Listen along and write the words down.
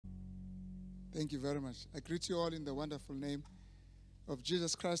Thank you very much. I greet you all in the wonderful name of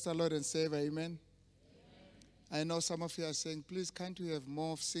Jesus Christ, our Lord and Savior. Amen. I know some of you are saying, please, can't we have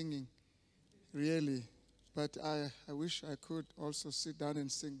more of singing? Really. But I wish I could also sit down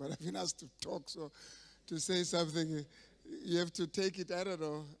and sing, but I've been asked to talk, so to say something, you have to take it. I don't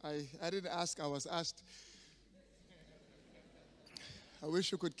know. I didn't ask, I was asked. I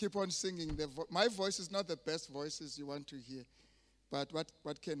wish you could keep on singing. My voice is not the best voices you want to hear, but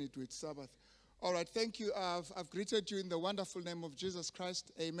what can it do? It's Sabbath. All right, thank you. I've greeted you in the wonderful name of Jesus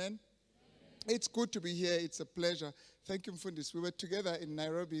Christ. Amen. It's good to be here. It's a pleasure. Thank you, Mfundis. We were together in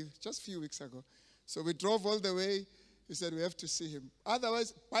Nairobi just a few weeks ago. So we drove all the way. He said we have to see him.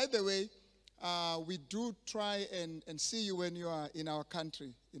 Otherwise, by the way, we do try and see you when you are in our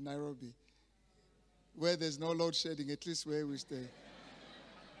country, in Nairobi, where there's no load shedding, at least where we stay.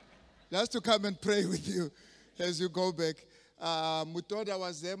 Just to come and pray with you as you go back. Mutoda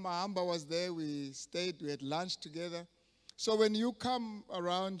was there, Mahamba was there. We stayed, we had lunch together. So when you come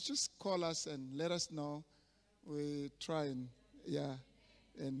around, just call us and let us know. We try and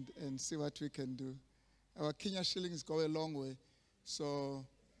see what we can do. Our Kenya shillings go a long way, so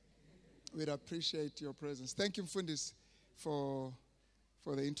we'd appreciate your presence. Thank you, Mfundis, for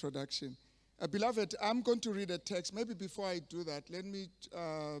the introduction. Beloved, I'm going to read a text. Maybe before I do that, let me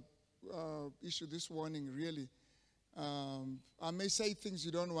issue this warning, really. I may say things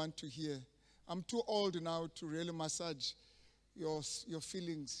you don't want to hear. I'm too old now to really massage your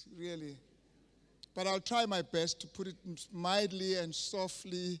feelings, really. But I'll try my best to put it mildly and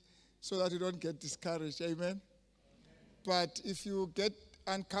softly so that you don't get discouraged. Amen? But if you get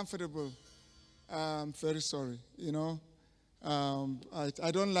uncomfortable, I'm very sorry, you know.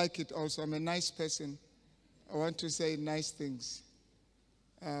 I don't like it also. I'm a nice person. I want to say nice things.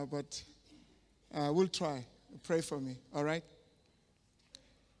 But we'll try. Pray for me, all right?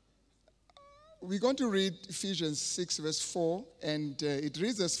 We're going to read Ephesians 6, verse 4, and it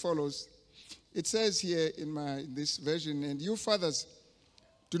reads as follows. It says here in this version, and you fathers,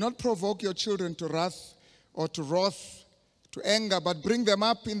 do not provoke your children to wrath or to wrath, to anger, but bring them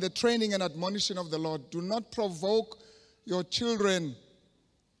up in the training and admonition of the Lord. Do not provoke your children.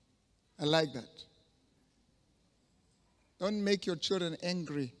 I like that. Don't make your children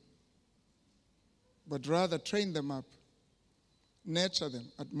angry, but rather train them up, nurture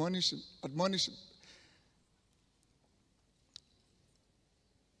them, admonish them.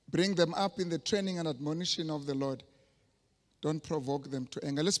 Bring them up in the training and admonition of the Lord. Don't provoke them to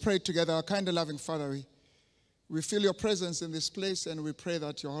anger. Let's pray together. Our kind and loving Father, we feel your presence in this place, and we pray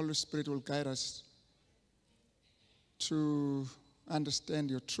that your Holy Spirit will guide us to understand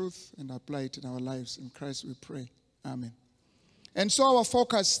your truth and apply it in our lives. In Christ we pray. Amen. And so our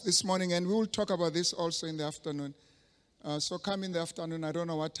focus this morning, and we will talk about this also in the afternoon. So come in the afternoon. I don't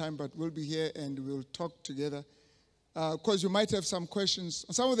know what time, but we'll be here and we'll talk together. Because you might have some questions.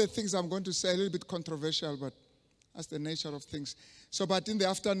 Some of the things I'm going to say are a little bit controversial, but that's the nature of things. So, but in the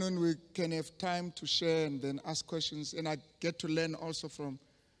afternoon, we can have time to share and then ask questions. And I get to learn also from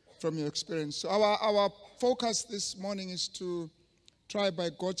your experience. So our focus this morning is to try by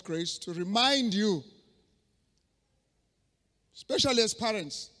God's grace to remind you, especially as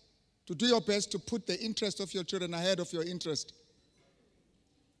parents, to do your best to put the interest of your children ahead of your interest.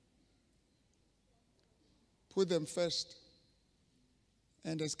 Put them first.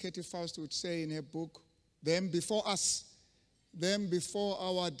 And as Katie Faust would say in her book, them before us, them before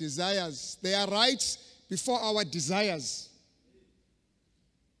our desires. They are rights before our desires.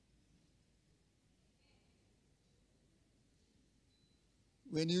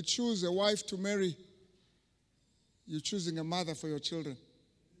 When you choose a wife to marry, you're choosing a mother for your children.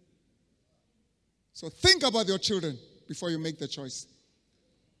 So think about your children before you make the choice.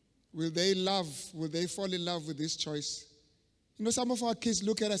 Will they fall in love with this choice? You know, some of our kids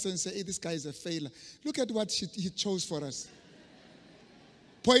look at us and say, hey, this guy is a failure. Look at what he chose for us.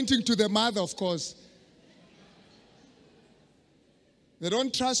 Pointing to the mother, of course. They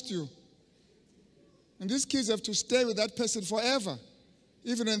don't trust you. And these kids have to stay with that person forever.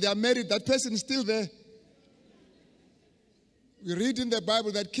 Even when they are married, that person is still there. We read in the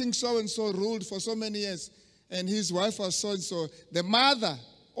Bible that King so-and-so ruled for so many years, and his wife was so-and-so. The mother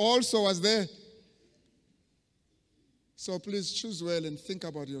also was there. So please choose well and think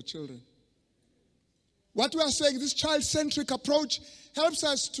about your children. What we are saying, this child-centric approach helps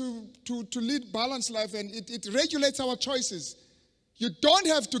us to lead balanced life, and it regulates our choices. You don't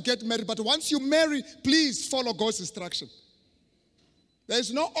have to get married, but once you marry, please follow God's instruction. There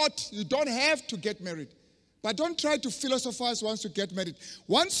is no ought. You don't have to get married. But don't try to philosophize once you get married.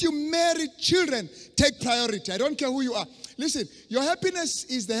 Once you marry, children take priority. I don't care who you are. Listen, your happiness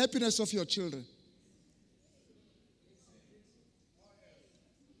is the happiness of your children.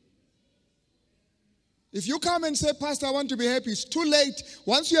 If you come and say, Pastor, I want to be happy, it's too late.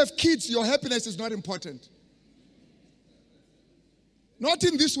 Once you have kids, your happiness is not important. Not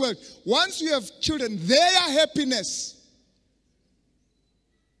in this world. Once you have children, their happiness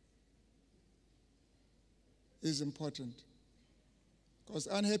is important. Because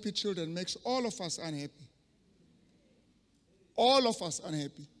unhappy children makes all of us unhappy. All of us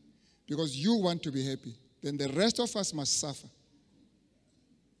unhappy. Because you want to be happy. Then the rest of us must suffer.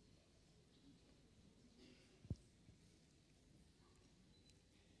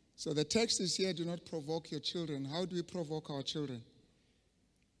 So the text is here, do not provoke your children. How do we provoke our children?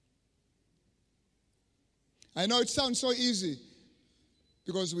 I know it sounds so easy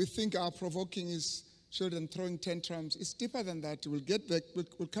because we think our provoking is children throwing tantrums. It's deeper than that. We'll get back.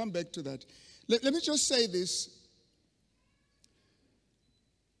 We'll come back to that. Let me just say this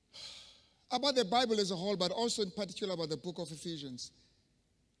about the Bible as a whole, but also in particular about the book of Ephesians.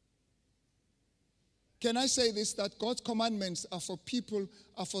 Can I say this, that God's commandments are for people,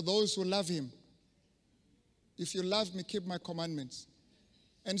 are for those who love him. If you love me, keep my commandments.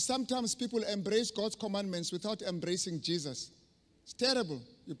 And sometimes people embrace God's commandments without embracing Jesus. It's terrible.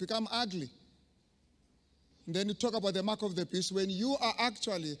 You become ugly. And then you talk about the mark of the beast when you are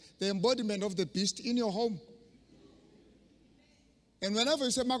actually the embodiment of the beast in your home. And whenever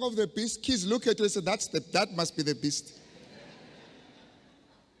you say mark of the beast, kids look at you and say, that must be the beast.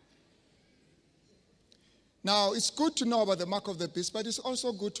 Now, it's good to know about the mark of the beast, but it's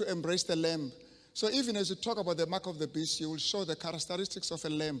also good to embrace the lamb. So even as you talk about the mark of the beast, you will show the characteristics of a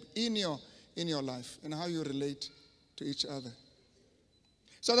lamb in your life and how you relate to each other.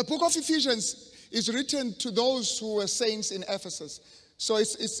 So the book of Ephesians is written to those who were saints in Ephesus. So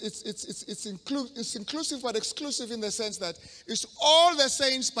it's inclusive but exclusive in the sense that it's all the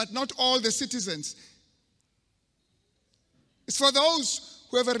saints but not all the citizens. It's for those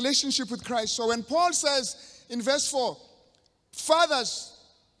who have a relationship with Christ. So when Paul says in verse 4, fathers,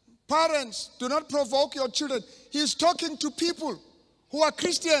 parents, do not provoke your children. He is talking to people who are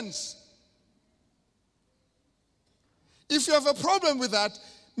Christians. If you have a problem with that,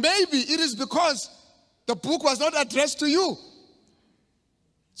 maybe it is because the book was not addressed to you.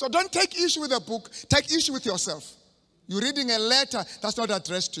 So don't take issue with the book, take issue with yourself. You're reading a letter that's not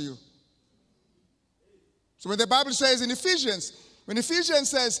addressed to you. So when the Bible says in Ephesians, when Ephesians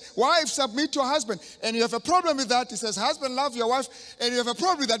says, wife, submit to your husband, and you have a problem with that, it says, husband, love your wife, and you have a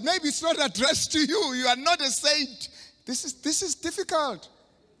problem with that, maybe it's not addressed to you. You are not a saint. This is difficult.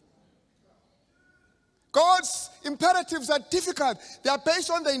 God's imperatives are difficult. They are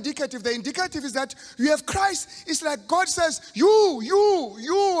based on the indicative. The indicative is that you have Christ. It's like God says, you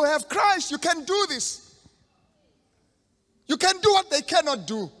have Christ. You can do this. You can do what they cannot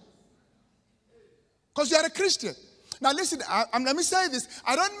do. Because you are a Christian. Now listen, let me say this.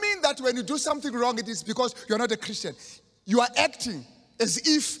 I don't mean that when you do something wrong, it is because you're not a Christian. You are acting as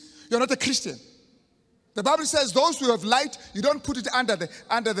if you're not a Christian. The Bible says those who have light, you don't put it under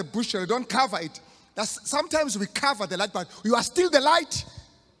the bushel. You don't cover it. Sometimes we cover the light, but you are still the light.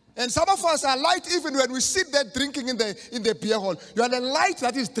 And some of us are light even when we sit there drinking in the beer hall. You are the light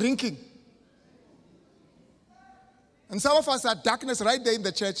that is drinking. And some of us are darkness right there in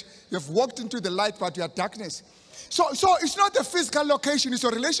the church. You have walked into the light, but you are darkness. So it's not the physical location, it's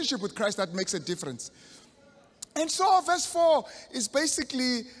your relationship with Christ that makes a difference. And so verse 4 is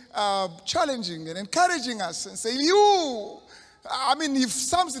basically challenging and encouraging us and saying, he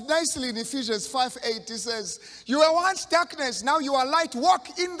sums it nicely in Ephesians 5:8. He says, you were once darkness, now you are light.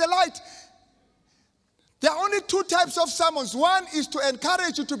 Walk in the light. There are only two types of sermons. One is to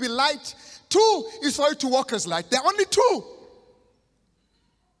encourage you to be light. Two is for you to walk as light. There are only two.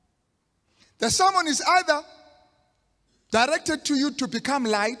 The sermon is either directed to you to become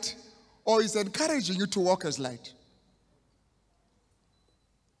light or is encouraging you to walk as light.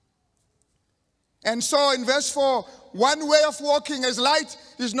 And so in verse 4, one way of walking as light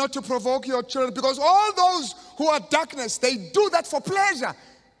is not to provoke your children, because all those who are darkness, they do that for pleasure.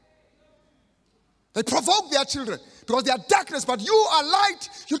 They provoke their children because they are darkness, but you are light.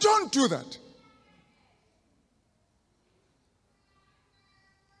 You don't do that.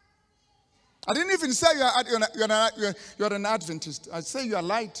 I didn't even say you're an Adventist. I say you are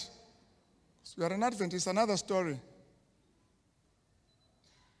light. You are an Adventist, another story.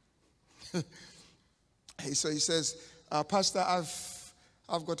 So he says, Pastor,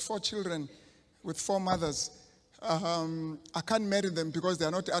 I've got 4 children with 4 mothers. I can't marry them because they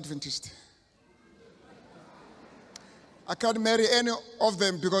are not Adventist. I can't marry any of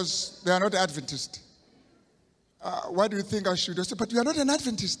them because they are not Adventist. Why do you think I should? I said, but you are not an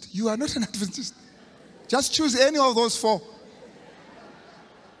Adventist. You are not an Adventist. Just choose any of those 4.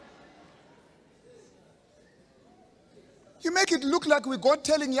 You make it look like we go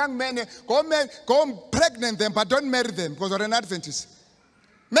telling young men, go and pregnant them, but don't marry them because you're an Adventist.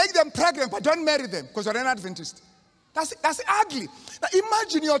 Make them pregnant, but don't marry them because you're an Adventist. That's ugly. Now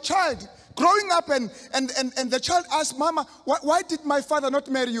imagine your child growing up and the child asks, Mama, why did my father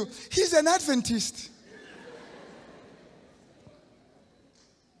not marry you? He's an Adventist.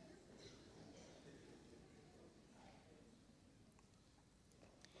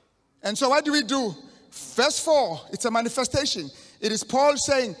 And so what do we do? Verse 4, it's a manifestation. It is Paul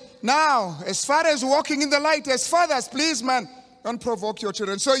saying, now, as far as walking in the light, as fathers, please, man, don't provoke your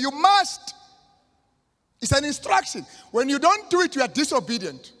children. So you must. It's an instruction. When you don't do it, you are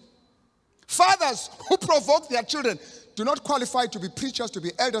disobedient. Fathers who provoke their children do not qualify to be preachers, to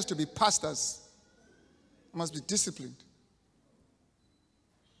be elders, to be pastors. Must be disciplined.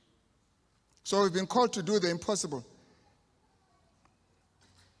 So we've been called to do the impossible.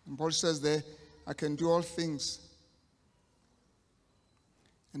 And Paul says there, I can do all things.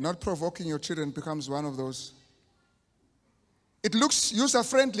 And not provoking your children becomes one of those. It looks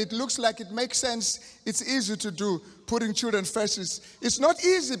user-friendly. It looks like it makes sense. It's easy to do, putting children first. It's not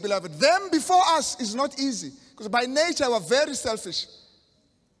easy, beloved. Them before us is not easy. Because by nature, we're very selfish.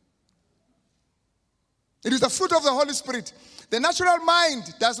 It is the fruit of the Holy Spirit. The natural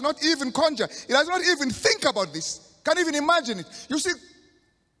mind does not even conjure. It does not even think about this. Can't even imagine it. You see,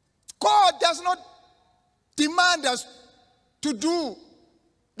 God does not demand us to do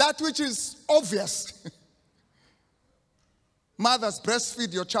that which is obvious. Mothers,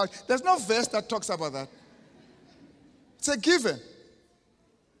 breastfeed your child. There's no verse that talks about that. It's a given.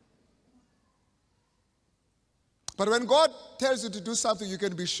 But when God tells you to do something, you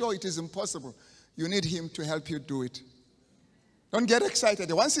can be sure it is impossible. You need Him to help you do it. Don't get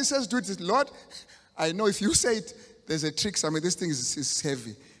excited. Once He says do it, Lord, I know if you say it, there's a trick. I mean, this thing is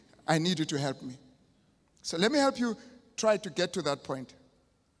heavy. I need you to help me. So let me help you try to get to that point.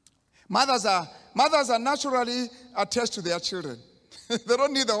 Mothers are naturally attached to their children. They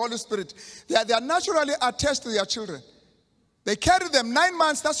don't need the Holy Spirit. They are naturally attached to their children. They carry them 9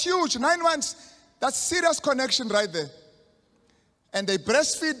 months. That's huge. 9 months. That's serious connection right there. And they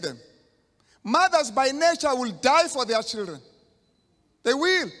breastfeed them. Mothers by nature will die for their children. They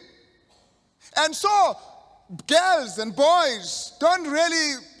will. And so, girls and boys don't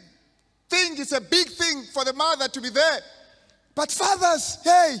really think it's a big thing for the mother to be there. But fathers,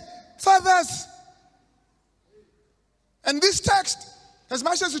 hey, fathers. And this text, as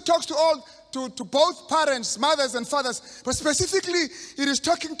much as it talks to both parents, mothers and fathers, but specifically it is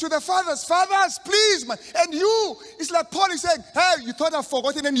talking to the fathers. Fathers, please, man. And you, it's like Paul is saying, hey, you thought I've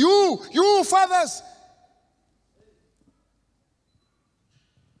forgotten. And you fathers.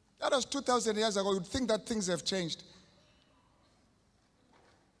 That was 2,000 years ago. You'd think that things have changed.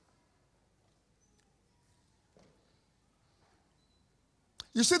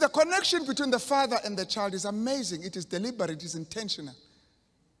 You see, the connection between the father and the child is amazing. It is deliberate. It is intentional.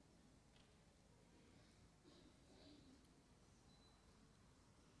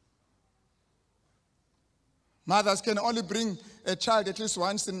 Mothers can only bring a child at least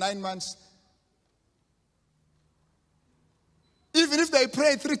once in 9 months. Even if they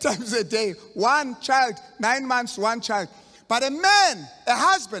pray 3 times a day, 1 child, 9 months, 1 child. But a man, a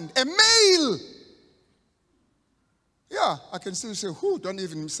husband, a male. Yeah, I can still say, don't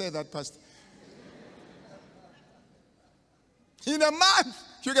even say that, Pastor. In a month,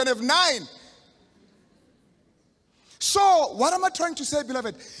 you can have 9. So, what am I trying to say,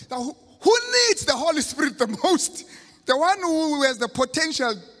 beloved? Now, who needs the Holy Spirit the most? The one who has the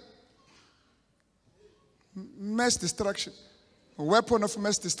potential mass destruction, a weapon of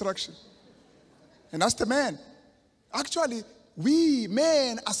mass destruction. And that's the man. Actually, we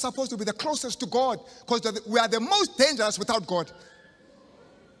men are supposed to be the closest to God because we are the most dangerous without God.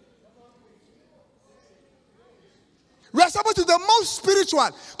 We are supposed to be the most spiritual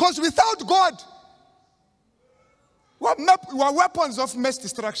because without God, we are weapons of mass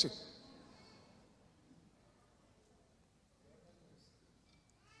destruction.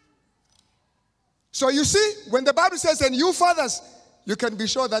 So you see, when the Bible says, and you fathers, you can be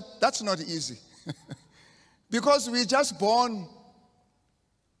sure that that's not easy. Because we're just born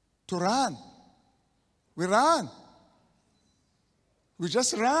to run. We run. We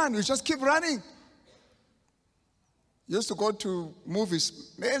just run. We just keep running. Used to go to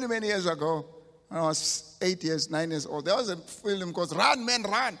movies many, many years ago. When I was 8 years, 9 years old. There was a film called Run, Man,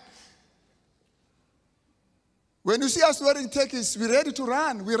 Run. When you see us wearing turkeys, we're ready to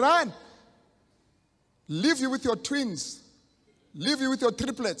run. We run. Leave you with your twins. Leave you with your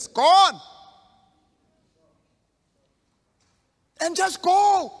triplets. Go on. And just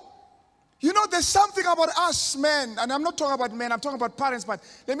go. You know, there's something about us men, and I'm not talking about men, I'm talking about parents, but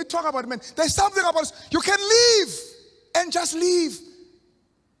let me talk about men. There's something about us. You can leave and just leave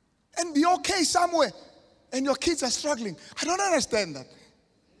and be okay somewhere, and your kids are struggling. I don't understand that.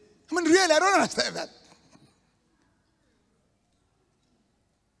 I mean, really, I don't understand that.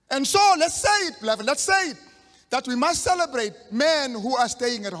 And so, let's say it, beloved, let's say it, that we must celebrate men who are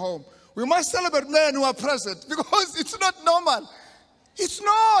staying at home. We must celebrate men who are present, because it's not normal. It's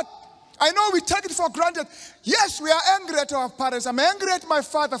not. I know we take it for granted. Yes, we are angry at our parents. I'm angry at my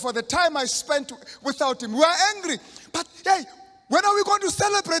father for the time I spent without him. We are angry. But hey, when are we going to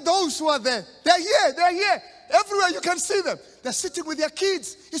celebrate those who are there? They're here. They're here. Everywhere you can see them. They're sitting with their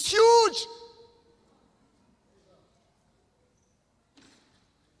kids. It's huge.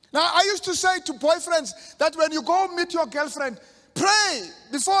 Now, I used to say to boyfriends that when you go meet your girlfriend, pray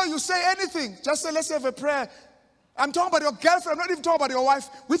before you say anything. Just say, let's have a prayer. I'm talking about your girlfriend. I'm not even talking about your wife.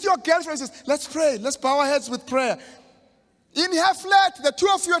 With your girlfriend, says, let's pray. Let's bow our heads with prayer. In her flat, the two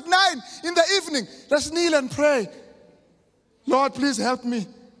of you at 9 in the evening, let's kneel and pray. Lord, please help me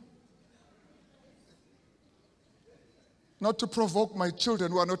not to provoke my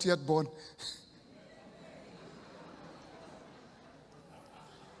children who are not yet born.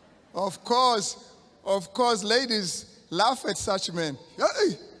 Of course, ladies laugh at such men.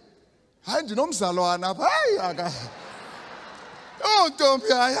 Hey, hayi ndinomzalwana apha. Hayi oh ntombi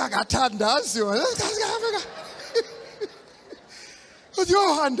akathandazi yona. Uthi yo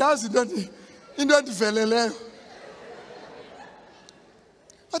andazi into endiveleleyo.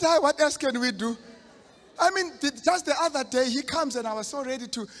 But what else can we do? I mean, just the other day, he comes and I was so ready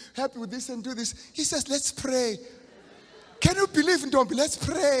to help you with this and do this. He says, let's pray. Can you believe in Ntombi? Let's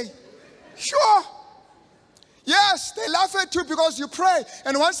pray. Sure. Yes, they laugh at you because you pray.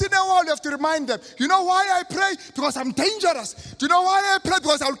 And once in a while, you have to remind them, you know why I pray? Because I'm dangerous. Do you know why I pray?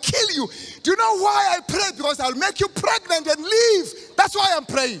 Because I'll kill you. Do you know why I pray? Because I'll make you pregnant and leave. That's why I'm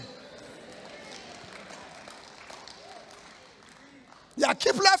praying. Yeah,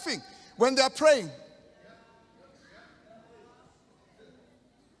 keep laughing when they're praying.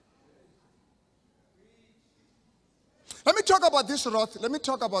 Let me talk about this wrath. Let me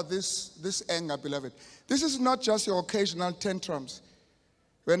talk about this anger, beloved. This is not just your occasional tantrums.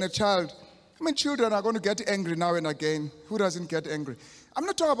 When a child, children are going to get angry now and again. Who doesn't get angry? I'm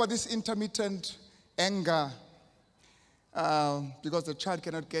not talking about this intermittent anger because the child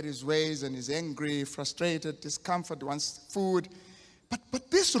cannot get his ways and is angry, frustrated, discomfort, wants food.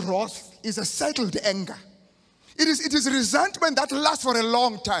 But this wrath is a settled anger. It is resentment that lasts for a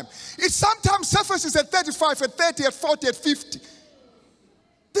long time. It sometimes surfaces at 35, at 30, at 40, at 50.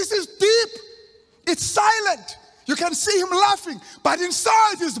 This is deep. It's silent. You can see him laughing, but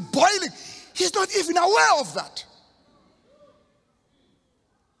inside he's boiling. He's not even aware of that.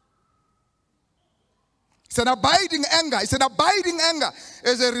 It's an abiding anger. It's an abiding anger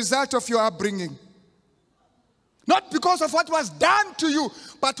as a result of your upbringing. Not because of what was done to you,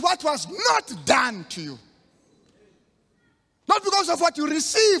 but what was not done to you. Not because of what you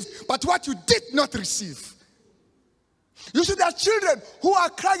received, but what you did not receive. You see, there are children who are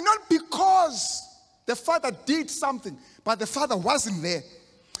crying not because the father did something, but the father wasn't there.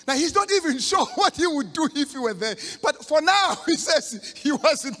 Now, he's not even sure what he would do if he were there. But for now, he says he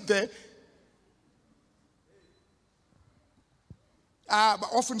wasn't there. I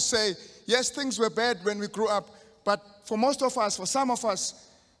often say, yes, things were bad when we grew up. But for most of us, for some of us,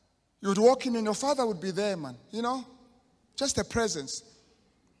 you'd walk in and your father would be there, man. You know? Just a presence.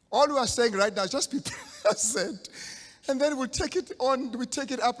 All we are saying right now is just be present. And then we'll take it on, we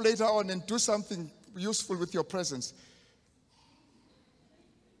take it up later on and do something useful with your presence.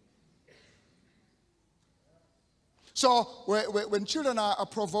 So when children are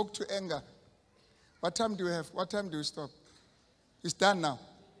provoked to anger, what time do you have? What time do you stop? It's done now.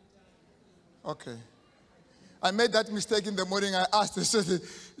 Okay. I made that mistake in the morning. I asked, they said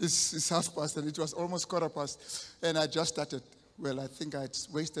it's 1:30, and it was almost 1:15. And I just started. Well, I think I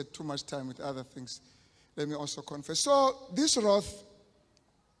wasted too much time with other things. Let me also confess. So this wrath,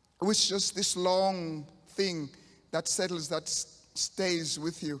 which is just this long thing that settles, that stays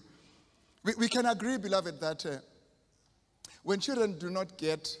with you. We can agree, beloved, that when children do not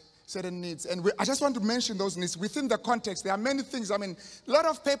get certain needs, and I just want to mention those needs within the context. There are many things. I mean, a lot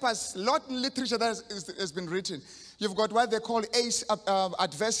of papers, a lot of literature that has been written. You've got what they call ACE,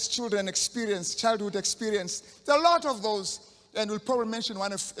 Adverse Children Experience, Childhood Experience. There are a lot of those, and we'll probably mention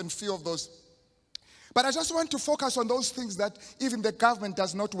one and few of those. But I just want to focus on those things that even the government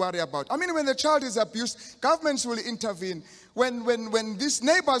does not worry about. I mean, when the child is abused, governments will intervene. When these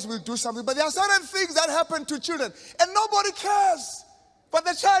neighbors will do something. But there are certain things that happen to children, and nobody cares. But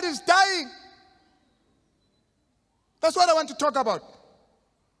the child is dying. That's what I want to talk about.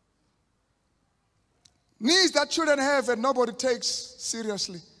 Needs that children have and nobody takes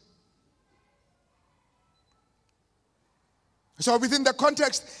seriously. So within the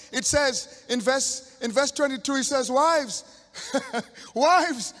context, it says in verse 22, it says, wives,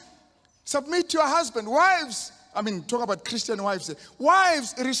 wives, submit to your husband. Wives, I mean, talk about Christian wives.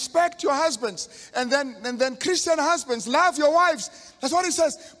 Wives, respect your husbands. And then Christian husbands, love your wives. That's what it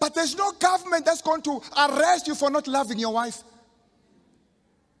says. But there's no government that's going to arrest you for not loving your wife.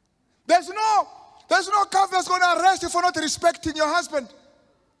 There's no government that's going to arrest you for not respecting your husband.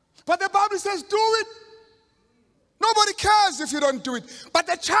 But the Bible says, do it. Nobody cares if you don't do it. But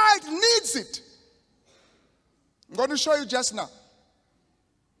the child needs it. I'm going to show you just now.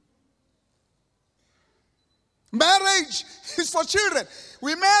 Marriage is for children.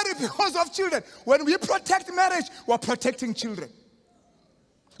 We marry because of children. When we protect marriage, we're protecting children.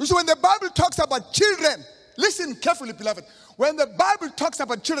 So when the Bible talks about children, listen carefully, beloved. When the Bible talks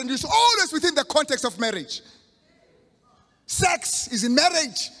about children, it's always within the context of marriage. Sex is in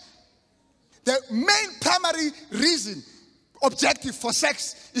marriage. The main primary reason, objective for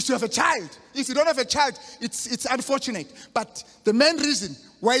sex is to have a child. If you don't have a child, it's unfortunate. But the main reason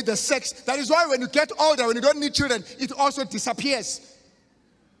why the sex, that is why when you get older, when you don't need children, it also disappears.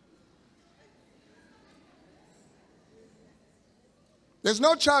 There's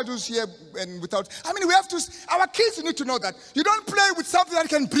no child who's here and without, I mean, we have to, our kids need to know that. You don't play with something that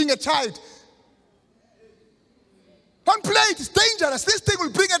can bring a child. Don't play it, it's dangerous. This thing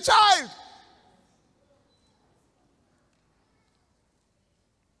will bring a child.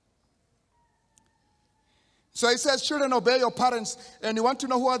 So it says, children, obey your parents. And you want to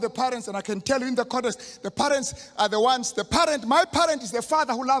know who are the parents? And I can tell you in the context, the parents are the ones. My parent is the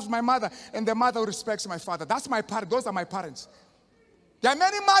father who loves my mother, and the mother who respects my father. That's my parent. Those are my parents. There are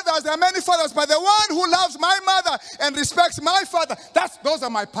many mothers, there are many fathers, but the one who loves my mother and respects my father, those are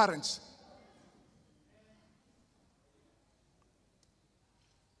my parents.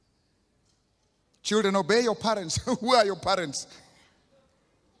 Children, obey your parents. Who are your parents?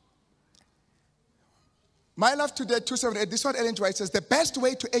 My Love Today 278, this one Ellen White says, the best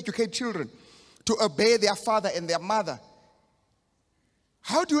way to educate children to obey their father and their mother.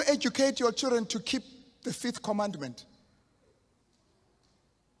 How do you educate your children to keep the 5th commandment?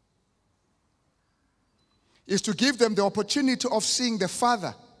 Is to give them the opportunity of seeing the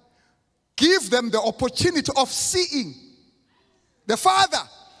father. Give them the opportunity of seeing the father,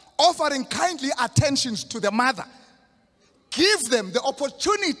 offering kindly attentions to the mother. Give them the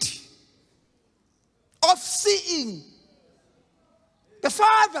opportunity of seeing the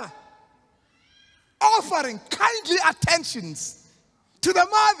father, offering kindly attentions to the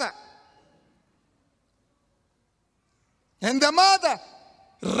mother. And the mother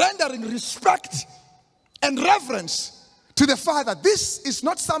rendering respect and reverence to the father. This is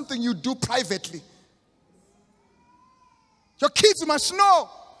not something you do privately. Your kids must know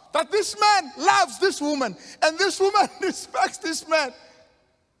that this man loves this woman, and this woman respects this man.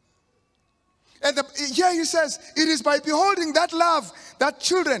 And here he says, it is by beholding that love that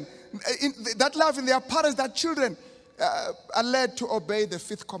children, that love in their parents, that children are led to obey the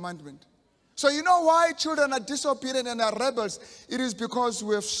 5th commandment. So you know why children are disobedient and are rebels? It is because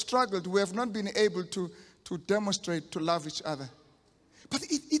we have struggled. We have not been able to demonstrate to love each other. But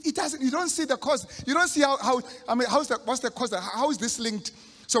it doesn't, you don't see the cause. You don't see what's the cause? How is this linked?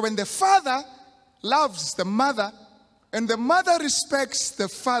 So when the father loves the mother and the mother respects the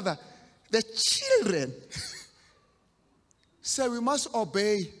father, the children say we must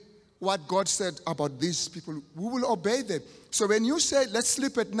obey what God said about these people. We will obey them. So when you say let's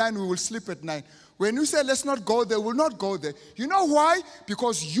sleep at 9, we will sleep at 9. When you say let's not go there, we will not go there. You know why?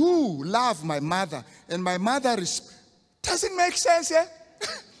 Because you love my mother and my mother is... Doesn't make sense, yeah?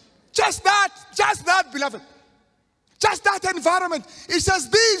 Just that, beloved. Just that environment. It says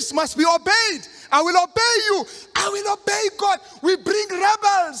these must be obeyed. I will obey you. I will obey God. We bring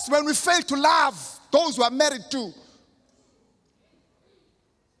rebels when we fail to love those who are married to.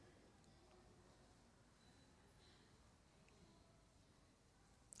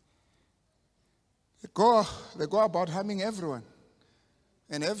 They go about harming everyone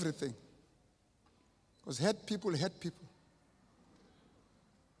and everything. Because hate people hate people.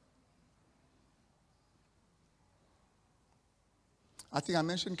 I think I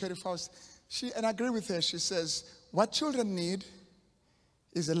mentioned Carrie Faust. And I agree with her. She says, what children need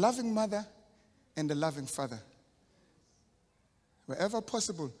is a loving mother and a loving father. Wherever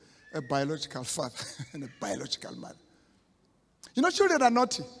possible, a biological father and a biological mother. You know, children are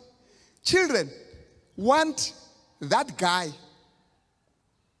naughty. Children want that guy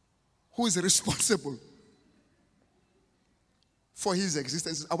who is responsible for his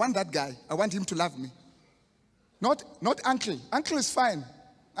existence. I want that guy. I want him to love me. Not uncle. Uncle is fine.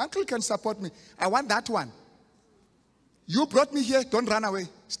 Uncle can support me. I want that one. You brought me here. Don't run away.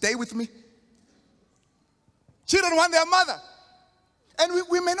 Stay with me. Children want their mother. And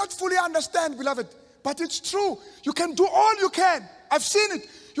we may not fully understand, beloved, but it's true. You can do all you can. I've seen it.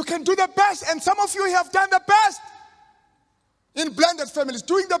 You can do the best. And some of you have done the best in blended families,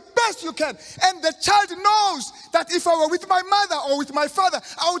 doing the best you can. And the child knows that if I were with my mother or with my father,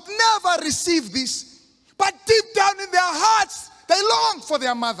 I would never receive this. But deep down in their hearts, they long for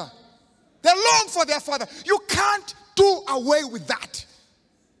their mother. They long for their father. You can't do away with that.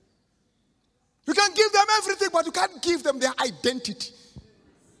 You can give them everything, but you can't give them their identity.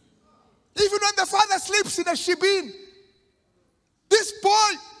 Even when the father sleeps in a shebeen, this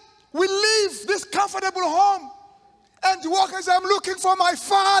boy will leave this comfortable home and walk and say, I'm looking for my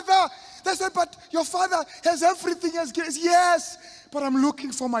father. They said, but your father has everything. Yes, but I'm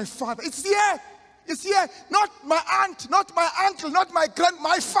looking for my father. It's here. It's here. Not my aunt, not my uncle, not my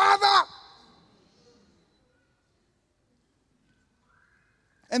my father.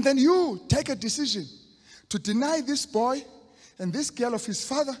 And then you take a decision to deny this boy and this girl of his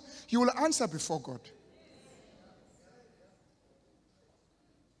father. You will answer before God.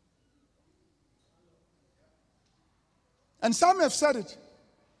 And some have said it.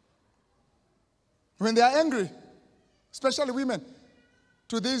 When they are angry, especially women,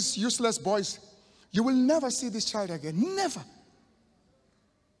 to these useless boys, you will never see this child again. Never.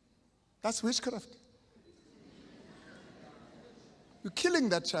 That's witchcraft. You're killing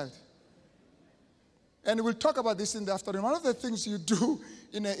that child. And we'll talk about this in the afternoon. One of the things you do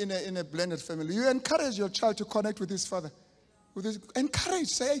in a blended family, you encourage your child to connect with his father. Encourage,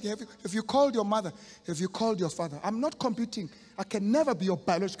 say, hey, have you called your mother? Have you called your father? I'm not competing. I can never be your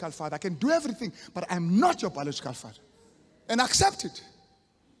biological father. I can do everything, but I'm not your biological father. And accept it.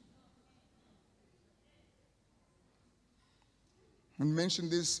 We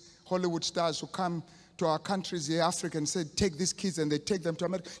mentioned these Hollywood stars who come to our countries here, Africa, and say, take these kids, and they take them to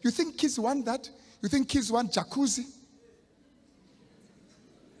America. You think kids want that? You think kids want jacuzzi?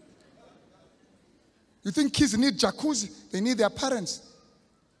 You think kids need jacuzzi? They need their parents.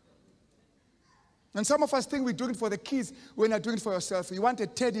 And some of us think we're doing it for the kids when you're doing it for yourself. You want a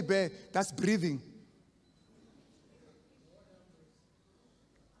teddy bear that's breathing.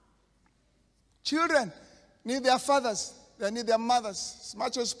 Children need their fathers. They need their mothers. As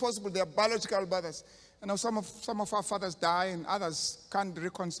much as possible, their biological mothers. And now some of our fathers die and others can't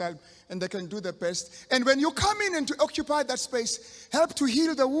reconcile, and they can do their best. And when you come in and to occupy that space, help to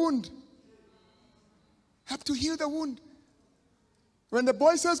heal the wound. Help to heal the wound. When the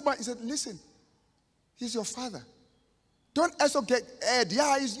boy says, he said, listen, he's your father. Don't also get Ed.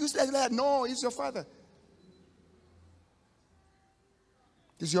 Yeah, he's useless. No, he's your father.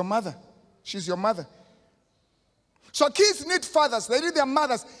 He's your mother. She's your mother. So kids need fathers. They need their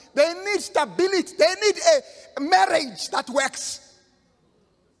mothers. They need stability. They need a marriage that works.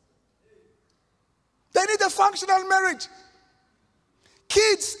 They need a functional marriage.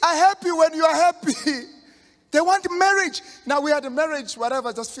 Kids are happy when you are happy. They want marriage. Now, we had a marriage,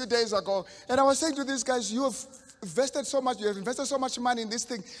 whatever, just a few days ago. And I was saying to these guys, you have invested so much. You have invested so much money in this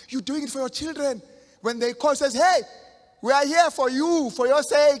thing. You're doing it for your children. When they call, says, hey, we are here for you, for your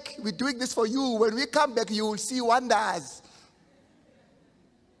sake. We're doing this for you. When we come back, you will see wonders.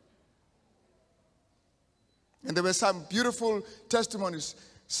 And there were some beautiful testimonies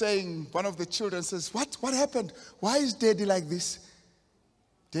saying, one of the children says, what happened? Why is Daddy like this?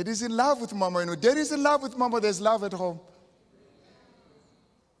 Daddy's in love with Mama. You know, Daddy's in love with Mama. There's love at home.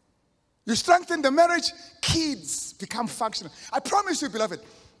 You strengthen the marriage, kids become functional. I promise you, beloved.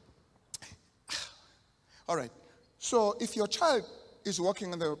 All right. So if your child is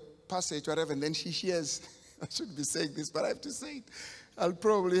walking on the passage, whatever, and then she hears, I shouldn't be saying this, but I have to say it. I'll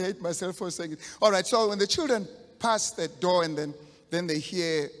probably hate myself for saying it. All right, so when the children pass the door and then they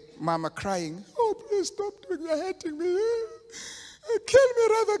hear Mama crying, oh, please stop doing that, hating me. Kill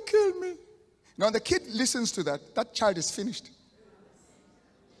me, rather kill me. Now the kid listens to that. That child is finished.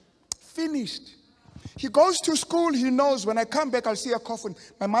 Finished. He goes to school. He knows when I come back, I'll see a coffin.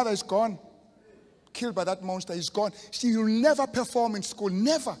 My mother is gone. Killed by that monster. He's gone. He will never perform in school.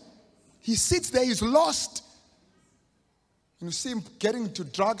 Never. He sits there. He's lost. And you see him getting into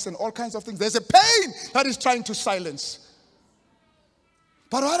drugs and all kinds of things. There's a pain that he's trying to silence.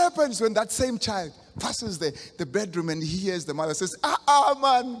 But what happens when that same child passes the bedroom and he hears the mother says,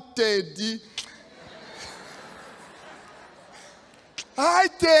 man, Teddy. Hi,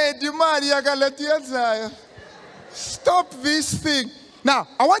 Teddy, man, stop this thing. Now,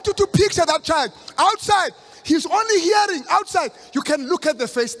 I want you to picture that child outside. He's only hearing outside. You can look at the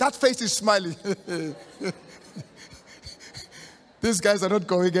face. That face is smiling. These guys are not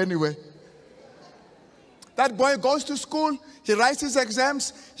going anywhere. That boy goes to school. He writes his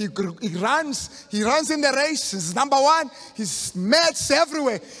exams. He runs. He runs in the race. He's number one. He's mates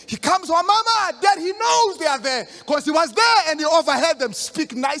everywhere. He comes home, Mama, Dad. He knows they are there because he was there and he overheard them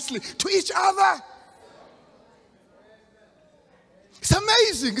speak nicely to each other. It's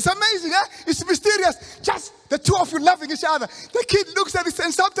amazing. It's amazing. Eh? It's mysterious. Just the two of you loving each other. The kid looks at it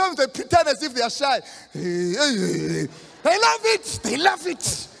and sometimes they pretend as if they are shy. They love it. They love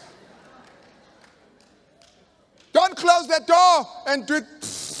it. Don't close the door and do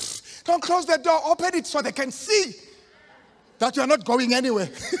it. Don't close the door. Open it so they can see that you are not going anywhere.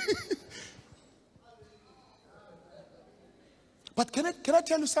 But can I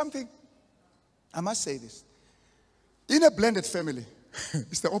tell you something? I must say this. In a blended family,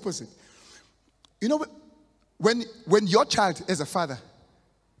 it's the opposite. You know, when your child as a father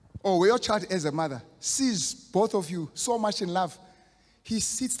or when your child as a mother sees both of you so much in love, he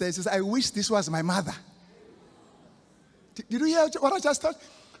sits there and says, I wish this was my mother. Did you hear what I just thought?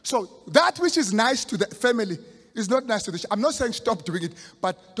 So that which is nice to the family is not nice to the child. I'm not saying stop doing it,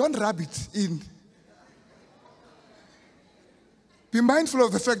 but don't rub it in. Be mindful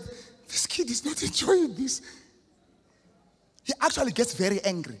of the fact, this kid is not enjoying this. He actually gets very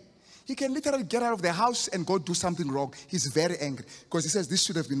angry. He can literally get out of the house and go do something wrong. He's very angry because he says, this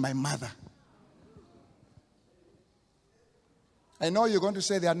should have been my mother. I know you're going to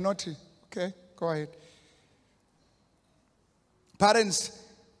say they are naughty. Okay, go ahead. Parents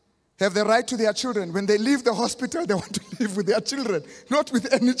have the right to their children. When they leave the hospital, they want to live with their children, not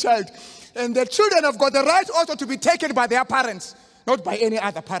with any child. And the children have got the right also to be taken by their parents, not by any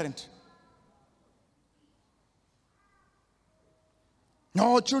other parent.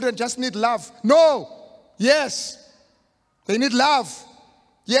 No, children just need love. No. Yes. They need love.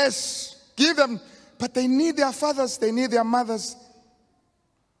 Yes. Give them. But they need their fathers. They need their mothers.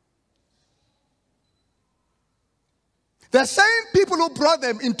 The same people who brought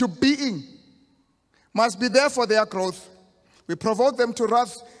them into being must be there for their growth. We provoke them to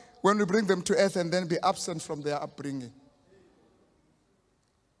wrath when we bring them to earth and then be absent from their upbringing.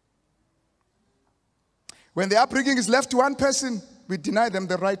 When the upbringing is left to one person, we deny them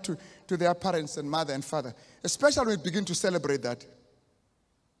the right to their parents and mother and father, especially when we begin to celebrate that.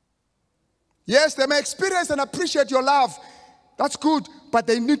 Yes, they may experience and appreciate your love. That's good, but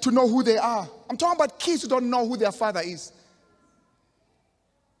they need to know who they are. I'm talking about kids who don't know who their father is.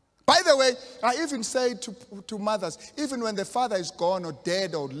 By the way, I even say to mothers, even when the father is gone or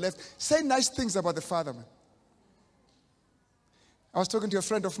dead or left, say nice things about the father, man. I was talking to a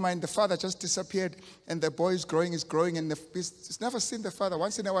friend of mine, the father just disappeared, and the boy is growing, and he's never seen the father.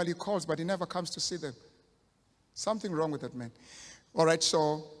 Once in a while he calls, but he never comes to see them. Something wrong with that man. All right,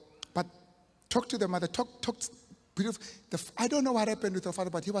 so, but talk to the mother, talk beautiful. I don't know what happened with the father,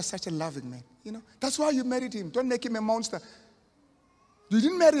 but he was such a loving man. You know, that's why you married him. Don't make him a monster. You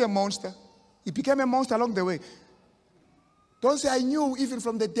didn't marry a monster. He became a monster along the way. Don't say, I knew even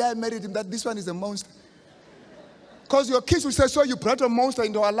from the day I married him that this one is a monster. Because your kids will say, so you brought a monster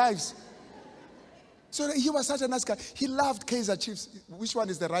into our lives. So he was such a nice guy. He loved Kaizer Chiefs. Which one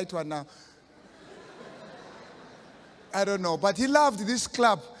is the right one now? I don't know. But he loved this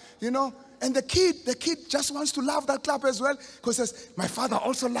club, you know. And the kid just wants to love that club as well. Because he says, my father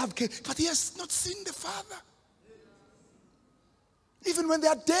also loved Kaizer. But he has not seen the father. Even when they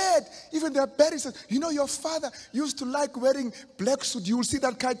are dead, even they are buried, says, you know, your father used to like wearing black suit. You will see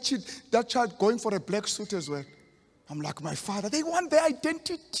that child going for a black suit as well. I'm like, my father, they want their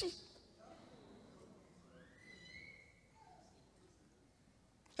identity.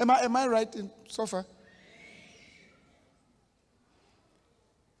 Am I right so far?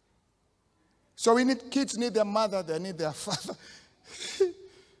 So kids need their mother, they need their father.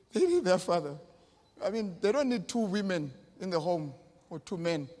 They need their father. I mean, they don't need two women in the home or two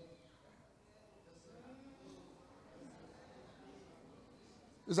men.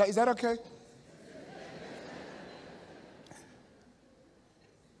 Is that okay?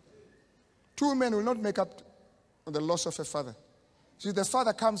 Two men will not make up for the loss of a father. See, the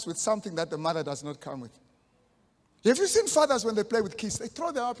father comes with something that the mother does not come with. Have you seen fathers when they play with kids? They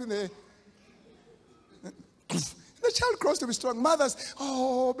throw them up in the air. The child grows to be strong. Mothers,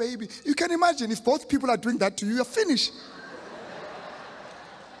 oh, baby. You can imagine if both people are doing that to you, you're finished.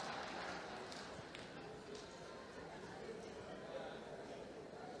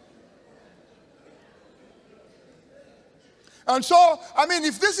 And so, I mean,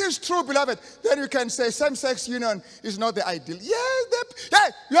 if this is true, beloved, then you can say same-sex union is not the ideal.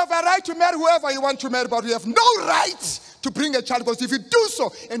 Yes, you have a right to marry whoever you want to marry, but you have no right to bring a child, because if you do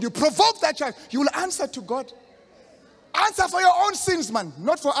so and you provoke that child, you will answer to God. Answer for your own sins, man,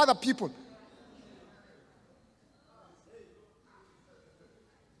 not for other people.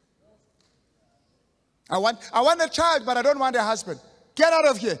 I want a child, but I don't want a husband. Get out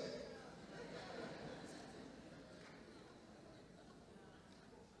of here.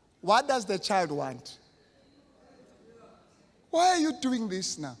 What does the child want? Why are you doing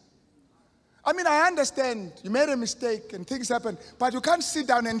this now? I mean, I understand you made a mistake and things happen, but you can't sit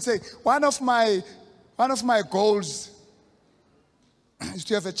down and say, one of my goals is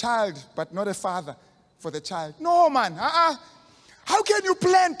to have a child, but not a father for the child. No, man. How can you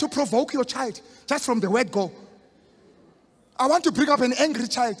plan to provoke your child just from the word go? I want to bring up an angry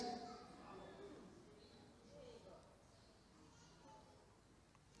child.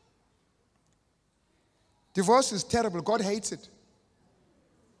 Divorce is terrible. God hates it.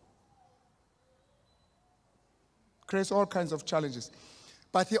 Creates all kinds of challenges.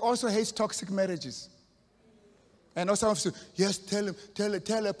 But he also hates toxic marriages. And also, yes, tell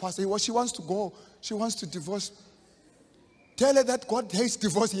her, Pastor, she wants to go. She wants to divorce. Tell her that God hates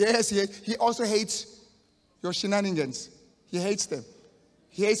divorce. Yes, he also hates your shenanigans. He hates them.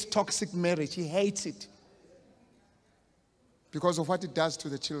 He hates toxic marriage. He hates it. Because of what it does to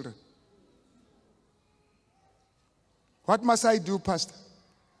the children. What must I do, Pastor?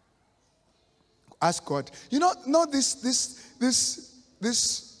 Ask God. You know this.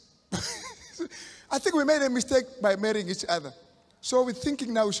 I think we made a mistake by marrying each other. So we're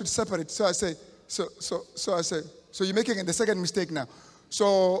thinking now we should separate. So I say, so you're making the second mistake now.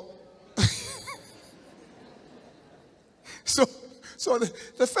 So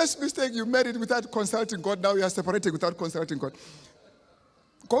the first mistake, you married without consulting God. Now you are separating without consulting God.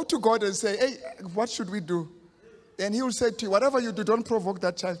 Go to God and say, hey, what should we do? And he will say to you, whatever you do, don't provoke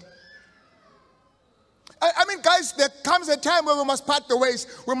that child. I mean, guys, there comes a time where we must part the ways.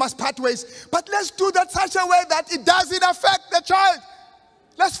 We must part ways. But let's do that such a way that it doesn't affect the child.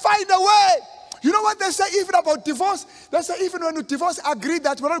 Let's find a way. You know what they say even about divorce? They say even when you divorce, agree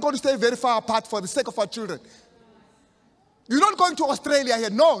that we're not going to stay very far apart for the sake of our children. You're not going to Australia here.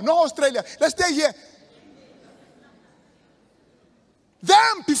 No Australia. Let's stay here.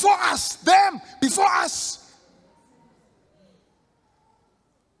 Them before us.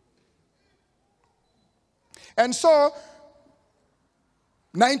 And so,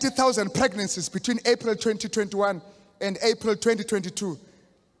 90,000 pregnancies between April 2021 and April 2022.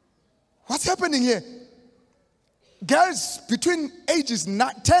 What's happening here? Girls between ages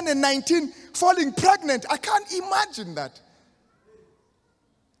 10 and 19 falling pregnant. I can't imagine that.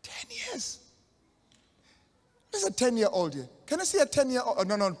 10 years. There's a 10-year-old here. Can I see a 10-year-old? Oh,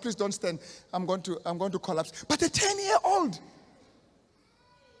 no, please don't stand. I'm going to collapse. But a 10-year-old.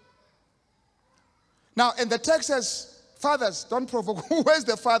 Now, and the text says, fathers, don't provoke. Where's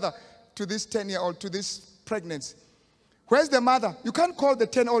the father to this 10-year-old, to this pregnancy? Where's the mother? You can't call the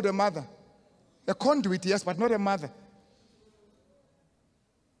 10-year-old a mother. A conduit, yes, but not a mother.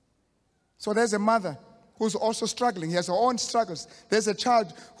 So there's a mother who's also struggling. He has her own struggles. There's a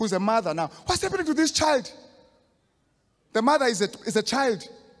child who's a mother now. What's happening to this child? The mother is a child.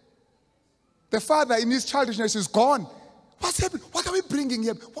 The father in his childishness is gone. What's happening? What are we bringing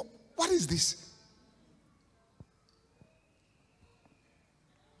here? What is this?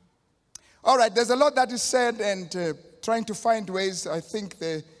 All right, there's a lot that is said and trying to find ways. I think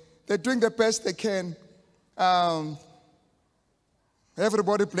they're doing the best they can.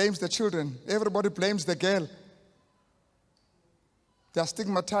 Everybody blames the children. Everybody blames the girl. They are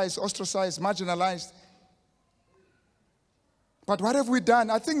stigmatized, ostracized, marginalized. But what have we done?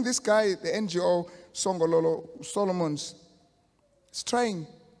 I think this guy, the NGO, Songololo Solomons, is trying.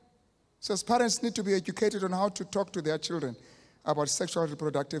 Says parents need to be educated on how to talk to their children about sexual and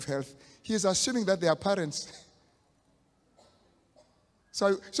reproductive health. He is assuming that they are parents.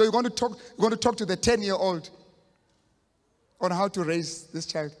 So you're going to talk to the 10-year-old on how to raise this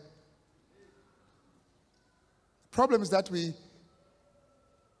child. The problem is that we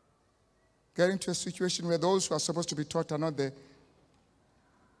get into a situation where those who are supposed to be taught are not there.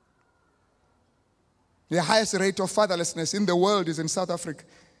 The highest rate of fatherlessness in the world is in South Africa.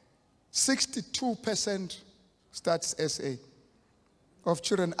 62% starts SA of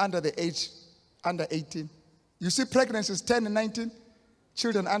children under 18. You see pregnancies 10 and 19,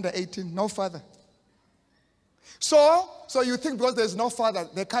 children under 18, no father. So you think because there's no father,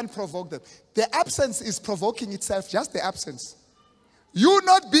 they can't provoke them. The absence is provoking itself, just the absence. You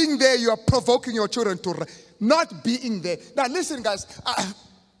not being there, you are provoking your children to not being there. Now listen, guys.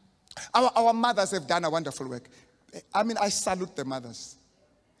 Our mothers have done a wonderful work. I mean, I salute the mothers.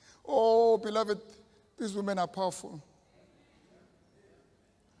 Oh, beloved, these women are powerful.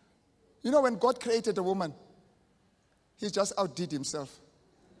 You know, when God created a woman, he just outdid himself.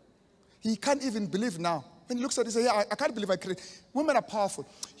 He can't even believe now. When he looks at it, he says, yeah, I can't believe I created. Women are powerful.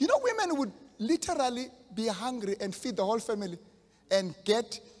 You know, women would literally be hungry and feed the whole family and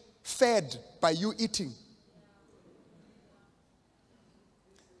get fed by you eating.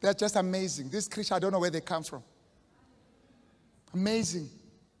 They're just amazing. This creature, I don't know where they come from. Amazing.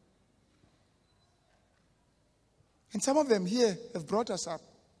 And some of them here have brought us up.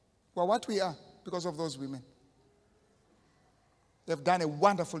 Well, what we are because of those women. They've done a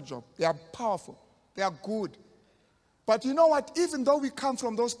wonderful job. They are powerful. They are good. But you know what? Even though we come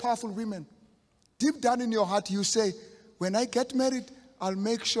from those powerful women, deep down in your heart you say, when I get married, I'll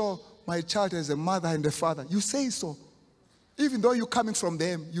make sure my child has a mother and a father. You say so. Even though you're coming from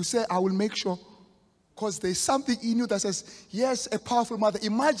them, you say, I will make sure. Because there's something in you that says, yes, a powerful mother.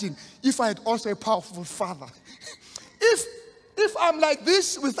 Imagine if I had also a powerful father. If I'm like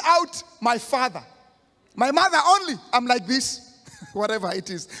this without my father, my mother only, I'm like this. Whatever it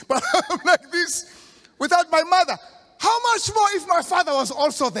is. But I'm like this without my mother. How much more if my father was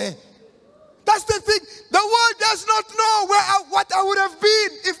also there? That's the thing. The world does not know what I would have been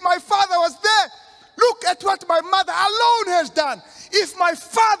if my father was there. Look at what my mother alone has done. If my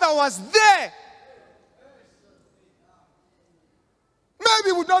father was there,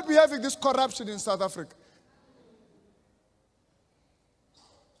 maybe we would not be having this corruption in South Africa.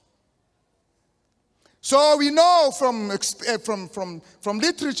 So we know from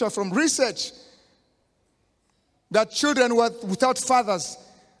literature, from research, that children without fathers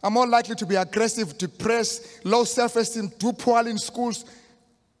are more likely to be aggressive, depressed, low self-esteem, do poorly in schools,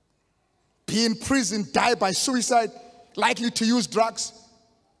 be in prison, die by suicide, likely to use drugs.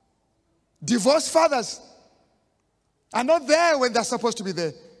 Divorced fathers are not there when they're supposed to be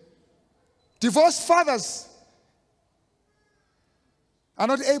there. Divorced fathers are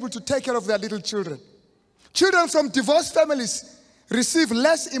not able to take care of their little children. Children from divorced families receive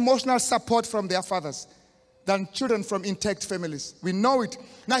less emotional support from their fathers than children from intact families. We know it.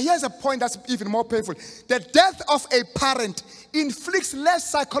 Now here's a point that's even more painful. The death of a parent inflicts less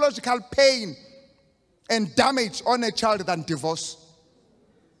psychological pain and damage on a child than divorce.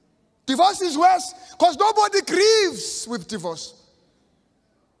 Divorce is worse because nobody grieves with divorce.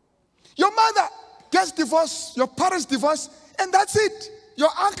 Your mother gets divorced, your parents divorce, and that's it. Your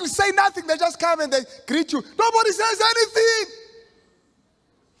uncles say nothing, they just come and they greet you. Nobody says anything.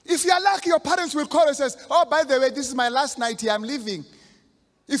 If you are lucky, your parents will call and say, oh, by the way, this is my last night here, I'm leaving.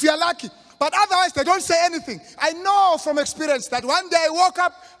 If you are lucky. But otherwise, they don't say anything. I know from experience that one day I woke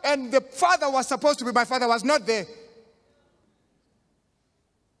up and the father was supposed to be, my father was not there.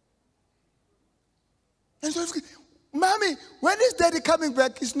 And so, Mommy, when is Daddy coming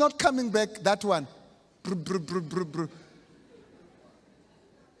back? He's not coming back, that one.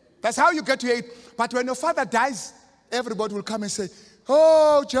 That's how you get to it. But when your father dies, everybody will come and say,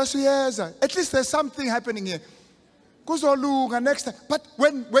 oh, just yes. At least there's something happening here. Kuzoluga next time. But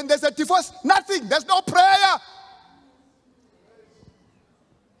when there's a divorce, nothing. There's no prayer.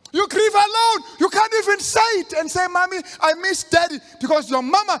 You grieve alone. You can't even say it and say, Mommy, I miss Daddy. Because your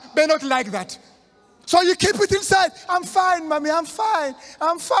mama may not like that. So you keep it inside. I'm fine, Mommy, I'm fine.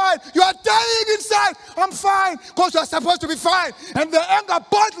 I'm fine. You are dying inside. I'm fine. Because you are supposed to be fine. And the anger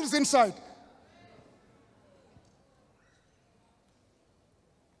bottles inside.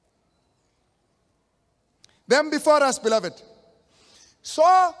 Them before us, beloved. So,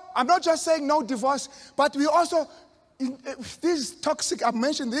 I'm not just saying no divorce, but we also, these toxic, I've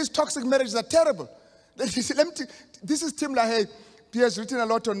mentioned, these toxic marriages are terrible. This is Tim LaHaye. He has written a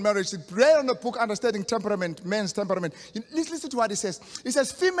lot on marriage. He read on the book, Understanding Temperament, Men's Temperament. Listen to what he says. He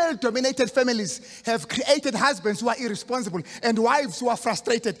says, female-dominated families have created husbands who are irresponsible and wives who are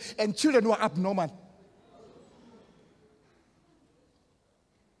frustrated and children who are abnormal.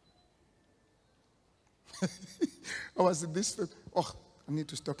 I was in this family. Oh, I need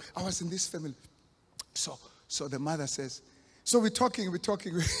to stop. I was in this family. So the mother says, so we're talking.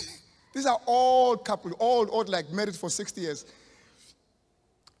 These are all couples, all like married for 60 years.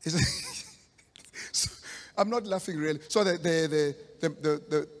 So, I'm not laughing really. So the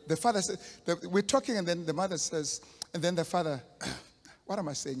father says, we're talking, and then the mother says, and then the father, what am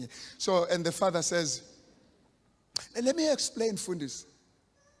I saying here? So, and the father says, let me explain, Fundis.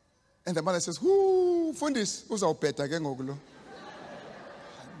 And the mother says, who, Fundis, uzawuphetha ke ngoku lo.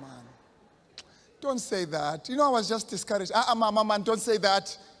 Man. don't say that. You know, I was just discouraged. Mama, don't say